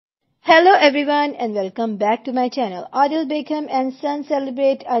Hello everyone and welcome back to my channel. Odell Beckham and son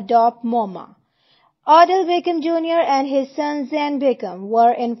celebrate adopt Momma. Odell Beckham Jr. and his son Zydn Beckham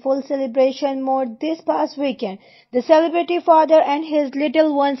were in full celebration mode this past weekend. The celebrity father and his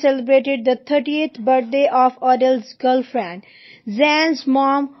little one celebrated the 30th birthday of Odell's girlfriend, Zydn's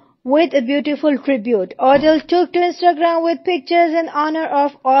mom, with a beautiful tribute. Odell took to Instagram with pictures in honor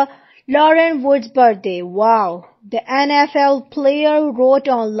of Lauren Wood's birthday. Wow! The NFL player wrote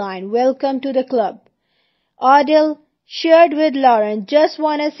online, "Welcome to the club." Odell shared with Lauren, "Just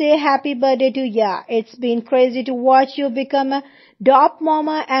wanna say happy birthday to ya. It's been crazy to watch you become a dop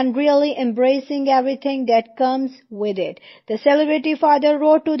mama and really embracing everything that comes with it." The celebrity father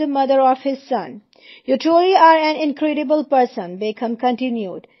wrote to the mother of his son, "You truly are an incredible person," Beckham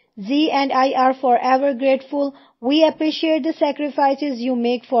continued. "Z and I are forever grateful. We appreciate the sacrifices you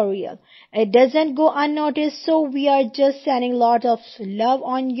make for real. It doesn't go unnoticed, so we are just sending lots of love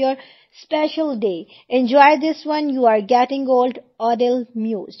on your special day. Enjoy this one. You are getting old," Odell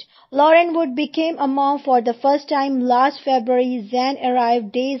mused. Lauren Wood became a mom for the first time last February. Zydn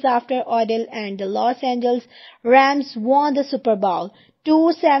arrived days after Odell and the Los Angeles Rams won the Super Bowl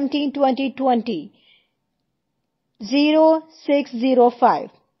 2017-2020 0605.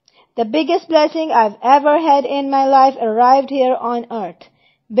 "The biggest blessing I've ever had in my life arrived here on earth,"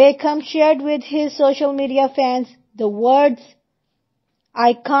 Beckham shared with his social media fans. "The words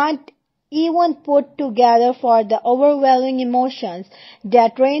I can't even put together for the overwhelming emotions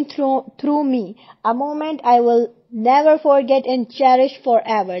that ran through me. A moment I will never forget and cherish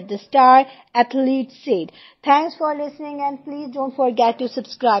forever," the star athlete said. Thanks for listening and please don't forget to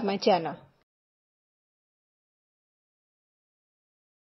subscribe my channel.